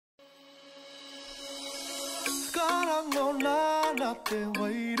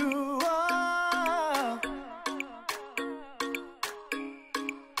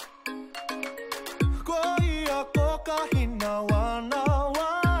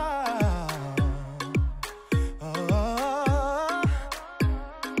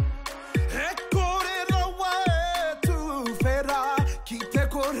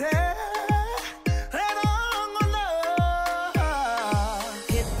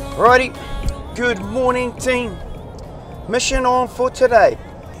Righty, good morning team. Mission on for today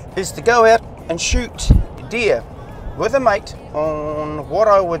is to go out and shoot deer with a mate on what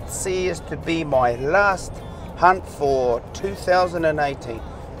I would see is to be my last hunt for 2018.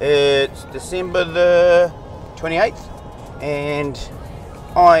 It's December the 28th and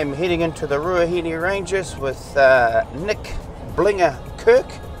I'm heading into the Ruahine Ranges with Nick Blinger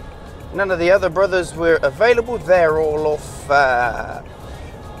Kirk. None of the other brothers were available. They're all off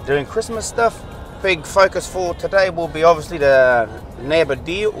doing Christmas stuff. Big focus for today will be obviously to nab a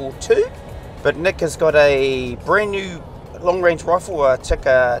deer or two, but Nick has got a brand new long range rifle, a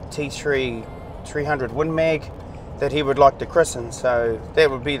Tikka T3 300 Win Mag that he would like to christen, so that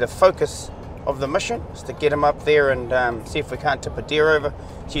would be the focus of the mission, is to get him up there and see if we can't tip a deer over.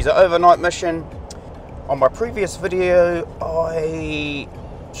 She's an overnight mission. On my previous video I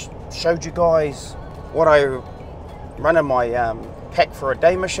showed you guys what I run in my pack for a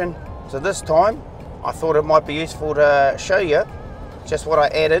day mission, so this time I thought it might be useful to show you just what I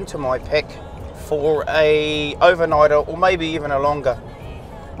add into my pack for a overnighter or maybe even a longer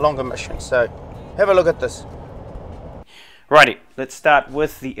mission. So have a look at this. Righty, let's start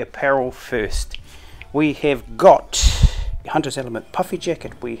with the apparel first. We have got Hunter's Element puffy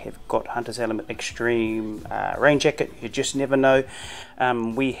jacket, we have got Hunter's Element extreme rain jacket, you just never know.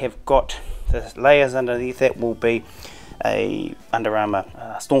 We have got the layers underneath that will be a Under Armour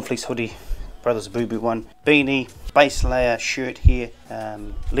Storm Fleece hoodie, Brothers Boo Boo one, beanie, base layer shirt here,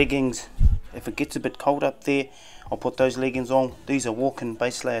 leggings. If it gets a bit cold up there, I'll put those leggings on. These are walking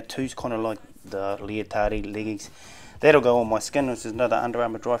base layer 2s, kind of like the leotardy leggings. That'll go on my skin. This is another Under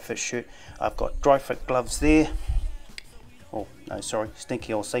Armour dry fit shirt. I've got dry fit gloves there. Oh no, sorry,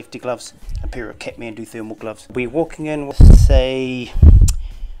 stinky old safety gloves. A pair of Kathmandu thermal gloves. We're walking in with, say,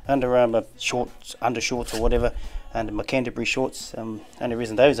 Under Armour shorts, undershorts or whatever, and my Canterbury shorts. Only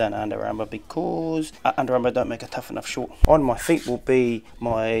reason those aren't Under Armour because Under Armour don't make a tough enough short. On my feet will be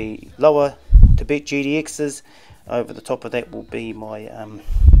my lower Tibet GDXs. Over the top of that will be my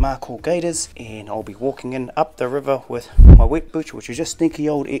Markhor Gators, and I'll be walking in up the river with my wet boots, which is just stinky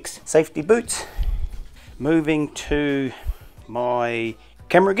old X safety boots. Moving to my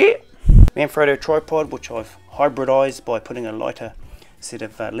camera gear, Manfrotto tripod, which I've hybridized by putting a lighter set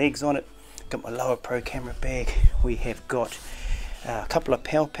of legs on it. Got my Lower Pro camera bag. We have got a couple of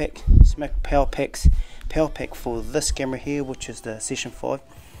power pack, Smack power packs. Power pack for this camera here, which is the Session 5,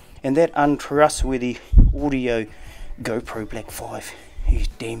 and that untrustworthy audio GoPro Black 5.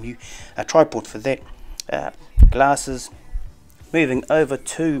 Damn you! A tripod for that. Glasses. Moving over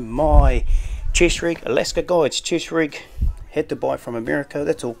to my chest rig, Alaska Guides chest rig. Had to buy from America.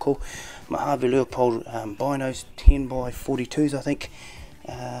 That's all cool. My Harvey Leopold binos, 10x42s, I think.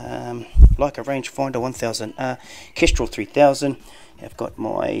 Leica rangefinder 1000R, Kestrel 3000. I've got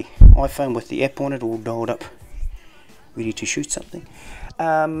my iPhone with the app on it all dialed up, ready to shoot something.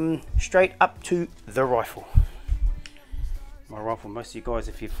 Straight up to the rifle. My rifle, most of you guys,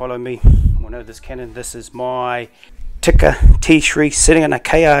 if you follow me, will know this cannon. This is my Tikka T3 sitting in a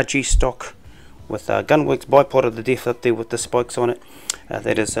KRG stock with Gunworks bipod of the death up there with the spikes on it.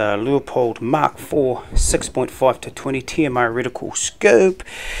 That is a Leupold Mark IV 6.5 to 20 TMR reticle scope,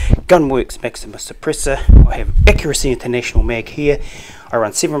 Gunworks Maximus suppressor. I have Accuracy International mag here. I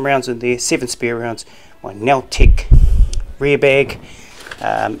run 7 rounds in there, 7 spare rounds. My Naltec rear bag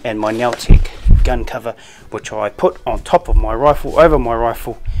and my Naltec gun cover, which I put on top of my rifle, over my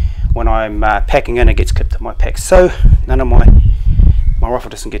rifle, when I'm packing in. It gets clipped to my pack, so none of my rifle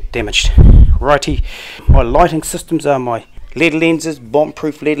doesn't get damaged. Righty, my lighting systems are my LED lenses,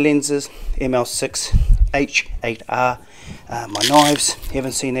 bomb-proof LED lenses, ML6 H8R. My knives,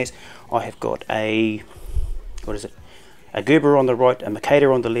 haven't seen these. I have got a, what is it? A Gerber on the right, a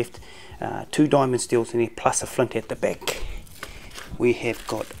Mercator on the left, 2 diamond steels in there, plus a flint at the back. We have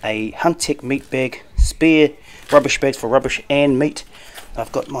got a Huntec meat bag, spare rubbish bags for rubbish and meat.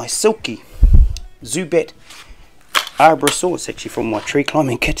 I've got my Silky Zubat Arbor saw. It's actually from my tree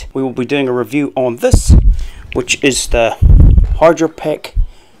climbing kit. We will be doing a review on this, which is the Hydro Pack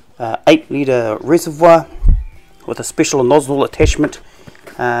 8 litre reservoir with a special nozzle attachment.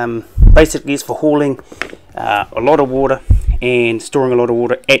 Basically it's for hauling a lot of water and storing a lot of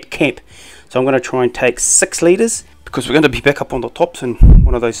water at camp. So I'm going to try and take 6 litres, because we're going to be back up on the tops in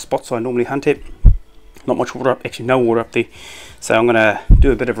one of those spots I normally hunt at. Not much water up, actually no water up there. So I'm going to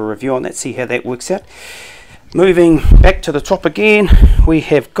do a bit of a review on that, see how that works out. Moving back to the top again, we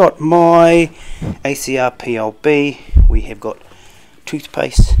have got my ACR PLB, we have got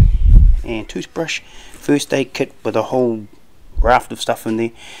toothpaste and toothbrush, first aid kit with a whole raft of stuff in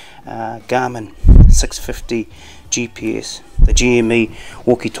there, Garmin 650 GPS, the GME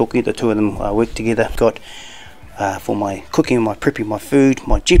walkie-talkie, the two of them work together. Got for my cooking and my prepping my food,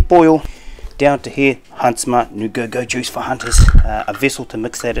 my Jetboil. Down to here, Hunt Smart New Go Juice for hunters, a vessel to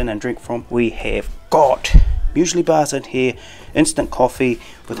mix that in and drink from. We have got muesli bars in here, instant coffee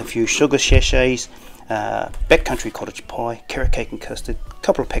with a few sugar sachets, backcountry cottage pie, carrot cake and custard, a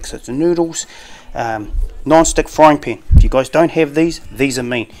couple of packs of noodles, non-stick frying pan. If you guys don't have these are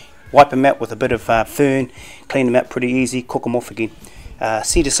mean. Wipe them out with a bit of fern, clean them out pretty easy, cook them off again.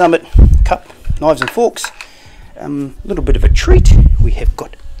 Cedar Summit cup, knives and forks, a little bit of a treat. We have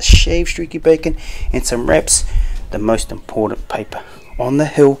got shaved streaky bacon and some wraps. The most important paper on the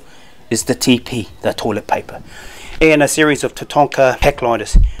hill is the TP, the toilet paper, and a series of Tatonka pack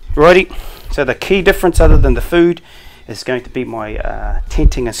liners. Righty, so the key difference other than the food is going to be my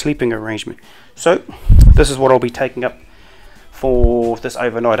tenting and sleeping arrangement. So this is what I'll be taking up for this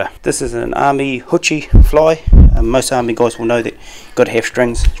overnighter. This is an Army Hoochie fly. Most Army guys will know that you've got to have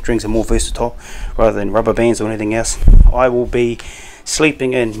strings. Strings are more versatile rather than rubber bands or anything else. I will be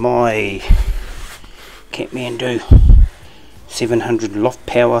sleeping in my Kathmandu 700 loft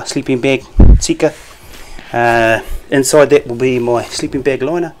power sleeping bag, Sika. Inside that will be my sleeping bag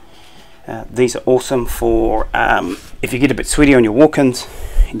liner. These are awesome for if you get a bit sweaty on your walk-ins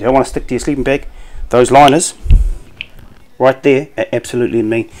and you don't want to stick to your sleeping bag. Those liners right there are absolutely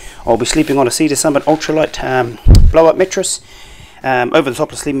mean. I'll be sleeping on a Cedar Summit ultralight blow-up mattress. Over the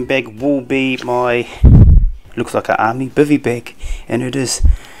top of the sleeping bag will be my, looks like an army bivvy bag, and it is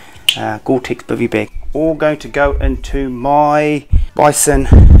Gore-Tex bivvy bag. All going to go into my Bison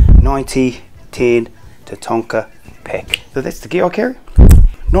 9010 Tatonka pack. So that's the gear I carry.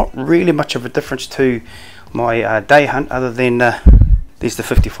 Not really much of a difference to my day hunt, other than there's the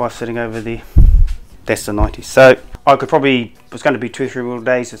 55 sitting over there. That's the 90. So I could probably, it's going to be 2 or 3 real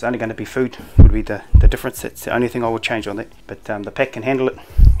days, it's only going to be food would be the difference. That's the only thing I would change on that, but the pack can handle it.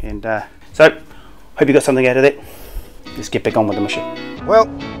 And so hope you got something out of that. Let's get back on with the mission. Well,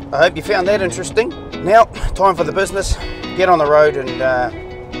 I hope you found that interesting. Now time for the business. Get on the road and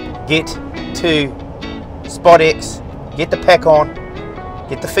get to Spot X, get the pack on,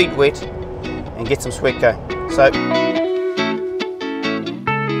 get the feet wet and get some sweat going. So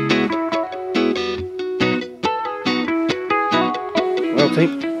well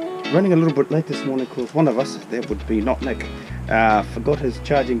team, running a little bit late this morning because one of us, that would be not Nick, forgot his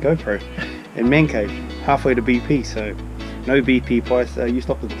charging GoPro in Man Cave, halfway to BP, so no BP price. You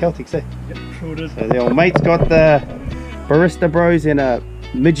stopped at the Celtics, eh? Yep, sure did. So the old mate's got the Barista Bros and a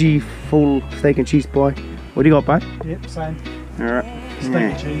Midgie full steak and cheese pie. What do you got, bud? Yep, same. Alright. Steak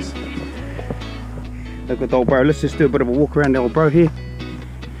and cheese. Look at the old bro, let's just do a bit of a walk around the old bro here.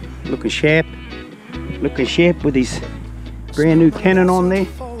 Looking sharp with his brand new Canon on there.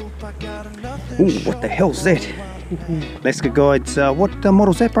 Ooh, what the hell's that? Alaska Guides, what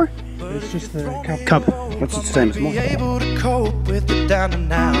model's that, bro? It's just the Cub. What's the same as mine? Able to cope with the down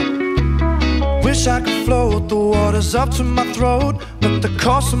and out. Wish I could float the waters up to my throat, but the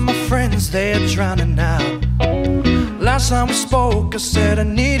cost of my friends, they're drowning out. Last time we spoke, I said I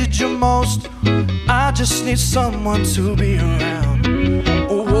needed you most. I just need someone to be around.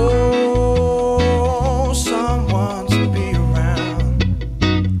 Oh, someone to be around.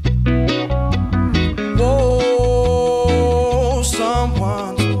 Oh,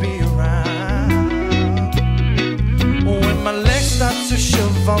 someone to be around. When my legs start to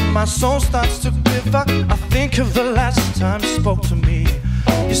shiver, my soul starts to quiver, I think of the last time you spoke to me.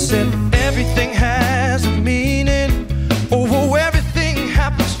 You said everything has a meaning. Oh, everything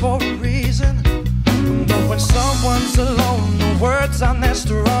happens for a reason. But when someone's alone, the words are next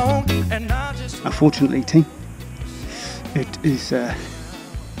to wrong, and I just... Unfortunately, team, it is,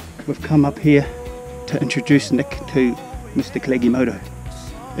 we've come up here to introduce Nick to Mr. Klagimoto.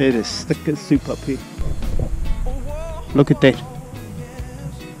 It is thick as soup up here. Look at that.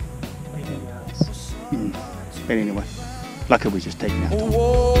 But anyway, lucky we just taken out.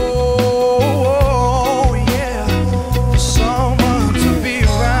 Oh, yeah, for someone to be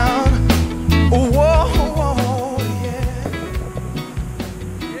around. Oh, yeah.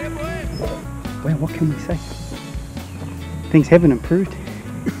 Well, what can we say? Things haven't improved.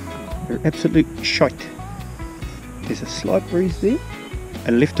 They're absolute shite. There's a slight breeze there.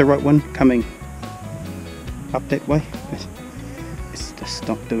 A left to right one coming up that way. It's just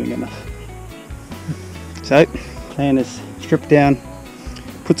not doing enough. So, plan is strip down,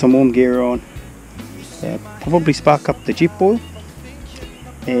 put some warm gear on, probably spark up the jet boil,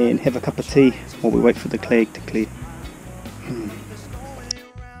 and have a cup of tea while we wait for the clag to clear.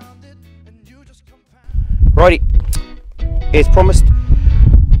 Righty, as promised,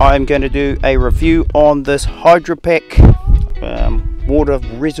 I'm going to do a review on this Hydropack water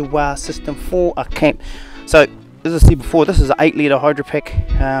reservoir system for a camp. So, as I said before, this is an 8 litre Hydropack.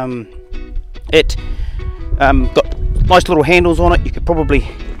 It got nice little handles on it. You could probably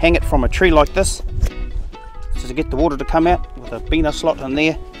hang it from a tree like this, so to get the water to come out, with a beaner slot in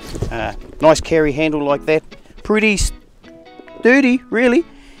there. Nice carry handle like that. Pretty sturdy, really.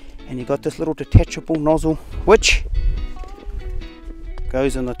 And you got this little detachable nozzle, which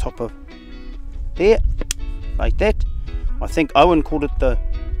goes in the top of there, like that. I think Owen called it the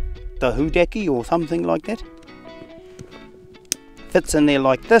Hudaki or something like that. Fits in there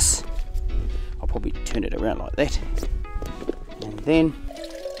like this. I'll probably turn it around like that, and then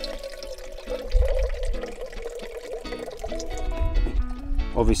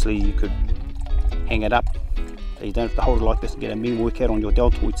obviously you could hang it up, so you don't have to hold it like this and get a mean workout on your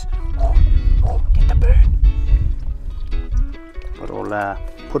deltoids. Get the burn. But I'll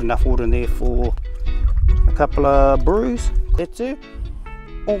put enough water in there for a couple of brews. That's it,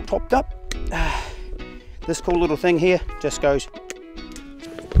 all topped up. This cool little thing here just goes,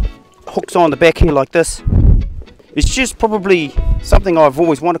 hooks on the back here like this. It's just probably something I've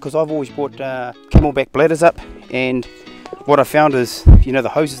always wanted, because I've always brought camelback bladders up, and what I found is, you know, the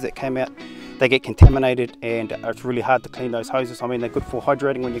hoses that came out, they get contaminated, and it's really hard to clean those hoses. I mean, they're good for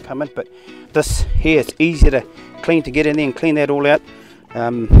hydrating when you come in, but this here, it's easier to clean, to get in there and clean that all out.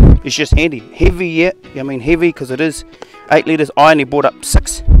 It's just handy. Heavy, yeah, I mean heavy, because it is 8 litres. I only bought up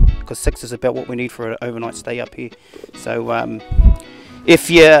 6, because 6 is about what we need for an overnight stay up here. So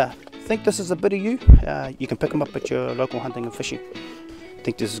if you think this is a bit of you, you can pick them up at your local hunting and fishing. I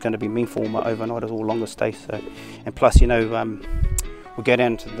think this is going to be mean for my overnighters or longer stays. So, and plus, you know, we go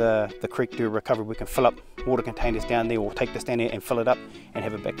down to the creek, do a recovery, we can fill up water containers down there, or take this down there and fill it up and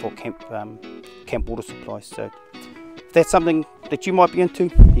have it back for camp water supplies. So if that's something that you might be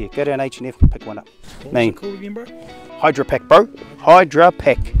into, yeah, go down H&F and pick one up. What's it called again, bro? Hydropack, bro.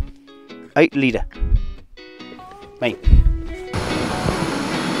 Hydropack 8 litre. Man.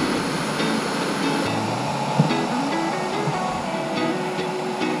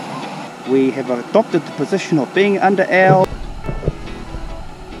 We have adopted the position of being under our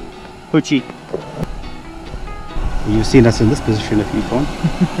hoochie. You've seen us in this position a few times.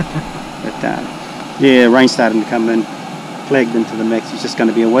 But yeah, rain starting to come in, flagged into the max. It's just going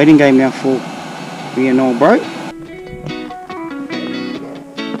to be a waiting game now for me and old bro.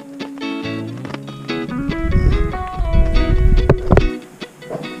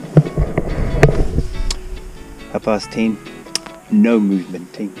 Half past 10. No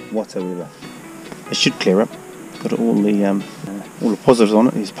movement, team, whatsoever. It should clear up. Got all the positives on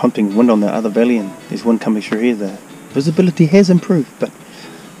it. There's pumping wind on the other valley, and there's wind coming through here. The visibility has improved, but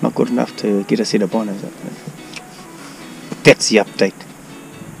not good enough to get a set of binos up. That's the update.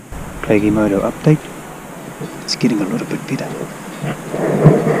 Plagimoto update. It's getting a little bit better.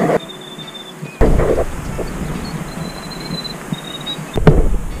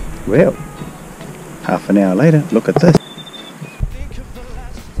 Well, half an hour later, look at this.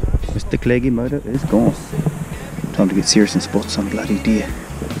 Mr. Plagimoto is gone. Time to get serious and spot some bloody deer.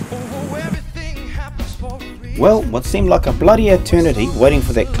 Well, what seemed like a bloody eternity waiting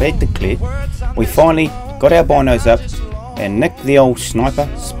for that clag to clear, we finally got our binos up, and Nick the old sniper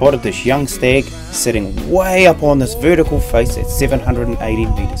spotted this young stag sitting way up on this vertical face at 780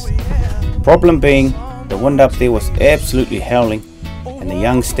 metres. Problem being, the wind up there was absolutely howling, and the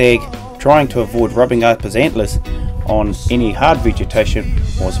young stag, trying to avoid rubbing up his antlers on any hard vegetation,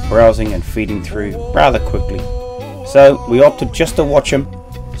 was browsing and feeding through rather quickly. So we opted just to watch him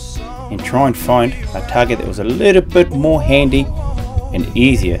and try and find a target that was a little bit more handy and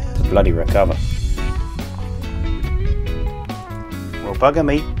easier to bloody recover. Well, bugger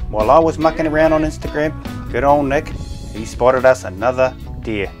me, while I was mucking around on Instagram, good old Nick, he spotted us another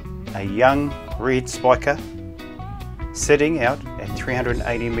deer, a young red spiker sitting out at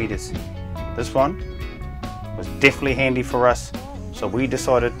 380 metres. This one was definitely handy for us, so we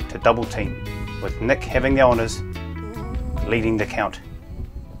decided to double team, with Nick having the honours, leading the count.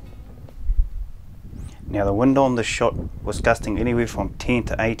 Now the wind on this shot was gusting anywhere from 10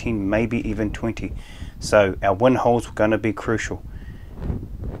 to 18, maybe even 20, so our wind holes were going to be crucial.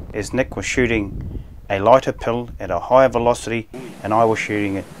 As Nick was shooting a lighter pill at a higher velocity, and I was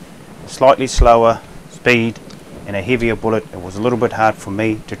shooting it slightly slower speed and a heavier bullet. It was a little bit hard for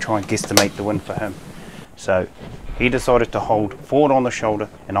me to try and guesstimate the wind for him. So he decided to hold forward on the shoulder,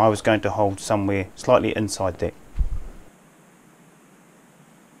 and I was going to hold somewhere slightly inside that.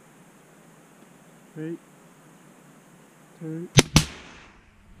 3, 2.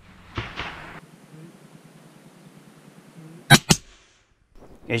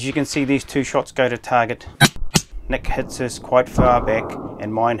 As you can see, these two shots go to target. Nick hits us quite far back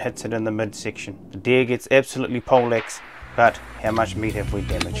and mine hits it in the midsection. The deer gets absolutely poleaxed, but how much meat have we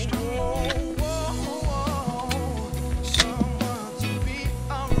damaged?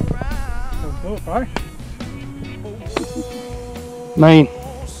 Oh, bro. Mean.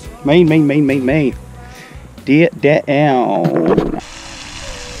 Deer down.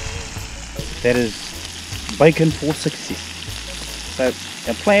 That is bacon for success. So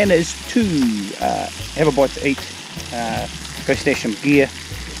our plan is to have a bite to eat, go stash some gear,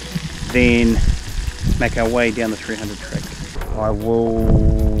 then make our way down the 300 track. I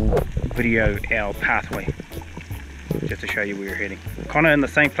will video our pathway just to show you where we're heading. Kind of in the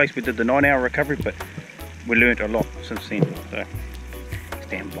same place we did the 9-hour recovery, but we learnt a lot since then, so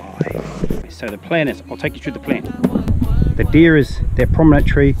stand by. So the plan is, I'll take you through the plan. The deer is that prominent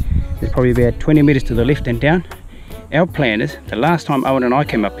tree, is probably about 20 meters to the left and down. Our plan is, the last time Owen and I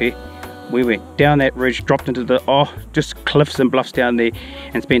came up here, we went down that ridge, dropped into the just cliffs and bluffs down there,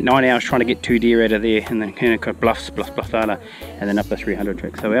 and spent 9 hours trying to get 2 deer out of there, and then kind of bluff, and then up the 300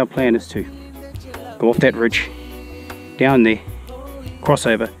 track. So our plan is to go off that ridge, down there, cross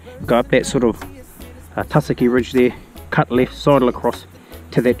over, go up that sort of tussocky ridge there, cut left, sidle across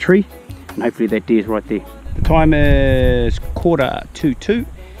to that tree, and hopefully that deer's right there. The time is 1:45,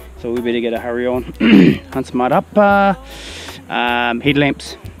 so we better get a hurry on. Hunt smart up,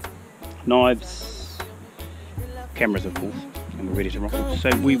 headlamps, knives, cameras of course, and we're ready to rock. So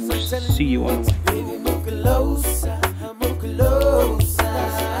we will see you on the way.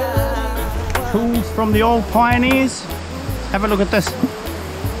 Tools from the old pioneers. Have a look at this.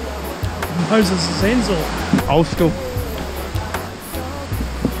 Moses Zenzel. Old school.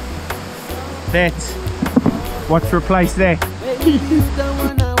 That's what's replaced there.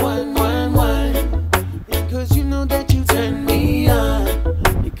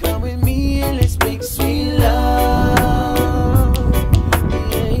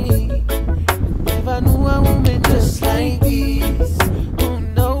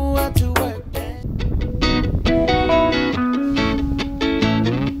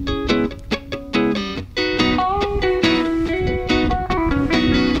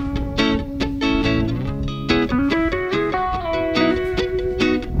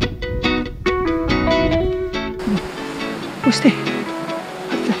 What's that?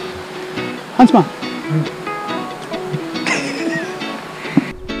 Huntsman.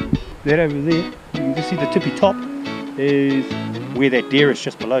 That over there, you can just see the tippy top is where that deer is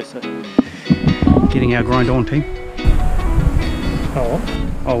just below. So getting our grind on, team.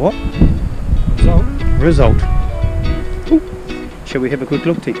 Oh what? Result. Ooh. Shall we have a good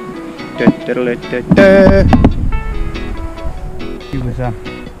look, team? He was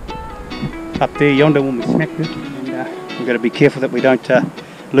up there yonder when we smacked it, and we've got to be careful that we don't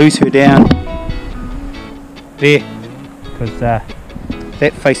lose her down there, because that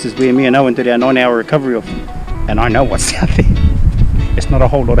faces where me and Owen did our 9-hour recovery off, and I know what's out there. It's not a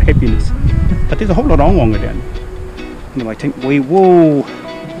whole lot of happiness, but there's a whole lot of ongonga down there. Anyway, I think we will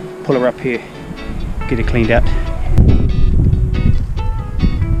pull her up here, get her cleaned out.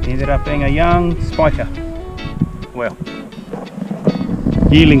 Ended up being a young spiker. Well,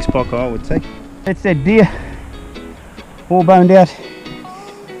 yearling spiker, I would say. That's that deer, all boned out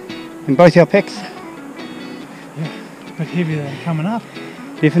in both our packs. Yeah, a bit heavier than coming up.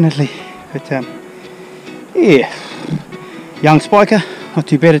 Definitely, but yeah, young spiker, not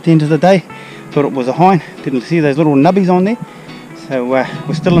too bad at the end of the day. Thought it was a hind, didn't see those little nubbies on there, so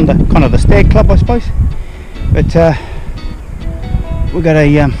we're still in the kind of the stag club, I suppose, but we've got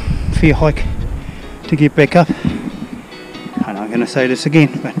a fair hike to get back up. And I'm going to say this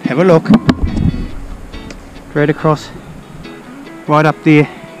again, but have a look, straight across, right up there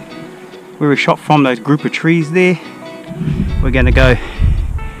where we shot from those group of trees there. We're going to go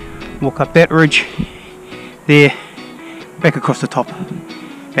walk up that ridge there, back across the top,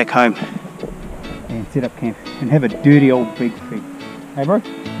 back home, and set up camp and have a dirty old big feed. Hey bro?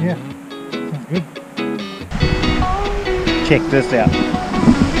 Yeah, sounds good. Check this out.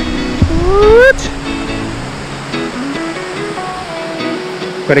 What?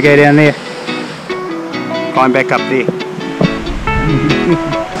 Got to go down there, climb back up there.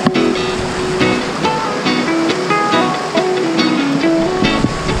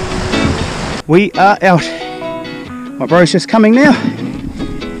 We are out. My bro's just coming now.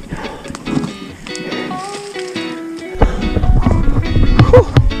 Whew.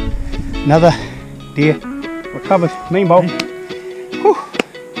 Another deer recovered. Meanwhile,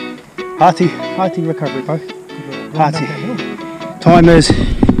 hearty recovery, bro. Hearty. Time is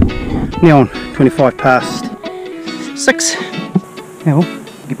now on 25 past 6. Now we'll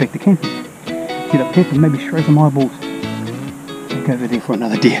get back to camp. Get up camp and maybe shred some eyeballs. We'll go over there for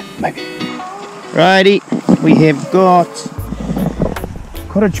another deer, maybe. Righty, we have got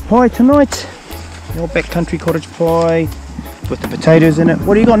cottage pie tonight. The old backcountry cottage pie with the potatoes in it.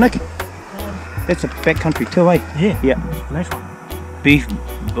 What do you got, Nick? That's a backcountry too, eh? Yeah. Yeah. Nice one. Beef,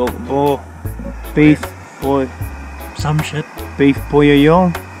 beef, boy, Some shit. beef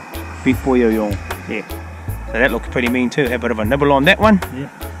bouillon. Beef bouillon. Yeah. So that looks pretty mean too. Have a bit of a nibble on that one. Yeah.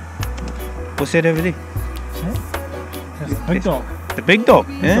 What's that over there? That's the big dog. The big dog.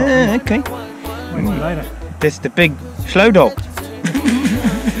 Yeah, okay. Wait till later. That's the big slow dog.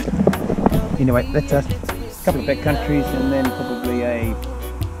 Anyway, that's us. A couple of backcountries and then probably a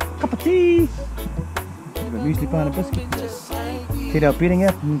cup of tea. A muesli bar and a biscuit. Head our bedding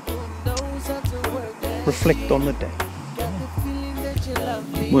up and reflect on the day.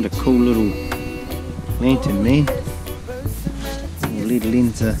 What a cool little lantern, man. Lead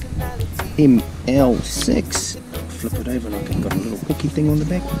Lenza ML6. Flip it over like it's got a little hooky thing on the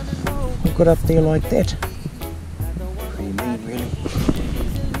back. Hook it up there like that. Pretty mean, really.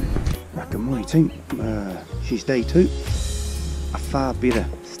 Right, good morning, team. She's day 2. A far better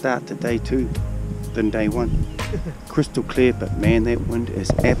start to day 2 than day 1. Crystal clear, but man, that wind is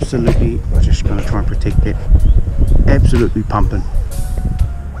absolutely, I'm just going to try and protect that, absolutely pumping.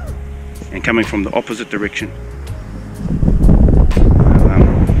 And coming from the opposite direction.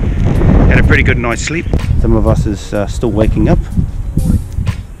 Had a pretty good night's sleep. Some of us is still waking up.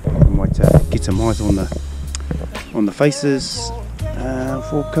 We might get some eyes on the faces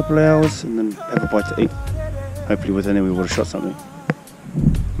for a couple of hours and then have a bite to eat. Hopefully within there we would have shot something.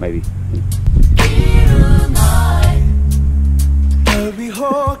 Maybe.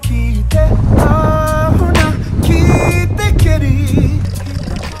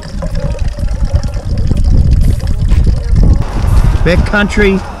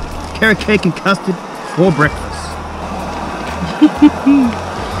 Backcountry carrot cake and custard for breakfast.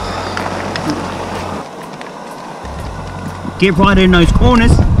 Get right in those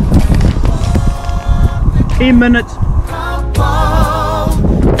corners. 10 minutes.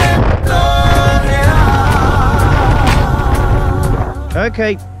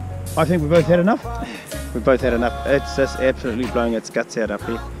 Okay, I think we both had enough. We've both had enough. It's just absolutely blowing its guts out up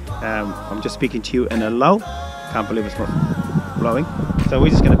here. I'm just speaking to you in a lull. Can't believe it's not blowing. So we're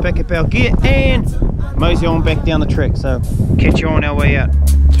just going to pack up our gear and mosey on back down the track. So catch you on our way out.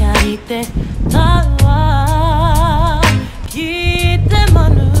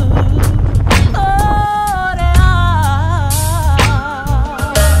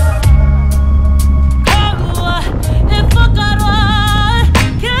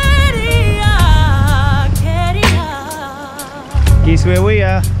 Guess where we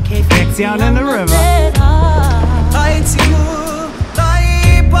are? Back down in the river.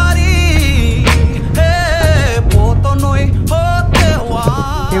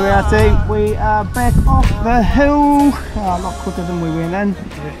 Here we are, team. We are back off the hill. A lot quicker than we went in.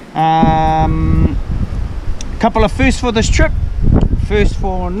 Couple of firsts for this trip. First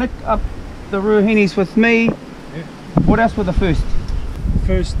for Nick up the Ruahenis with me. Yeah. What else for the first?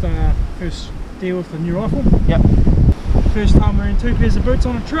 First deal with the new rifle. Yep. First time wearing 2 pairs of boots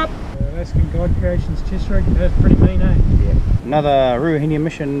on a trip. Alaskan Guide Creations chest rig. That's pretty mean, eh? Yeah. Another Ruahine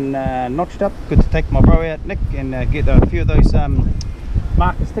mission notched up. Good to take my bro out, Nick, and get a few of those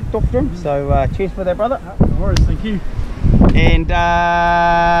markers ticked off for him. So cheers for that, brother. No worries, thank you. And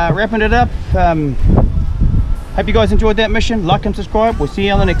wrapping it up. Hope you guys enjoyed that mission. Like and subscribe. We'll see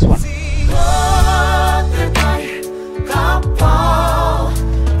you on the next one.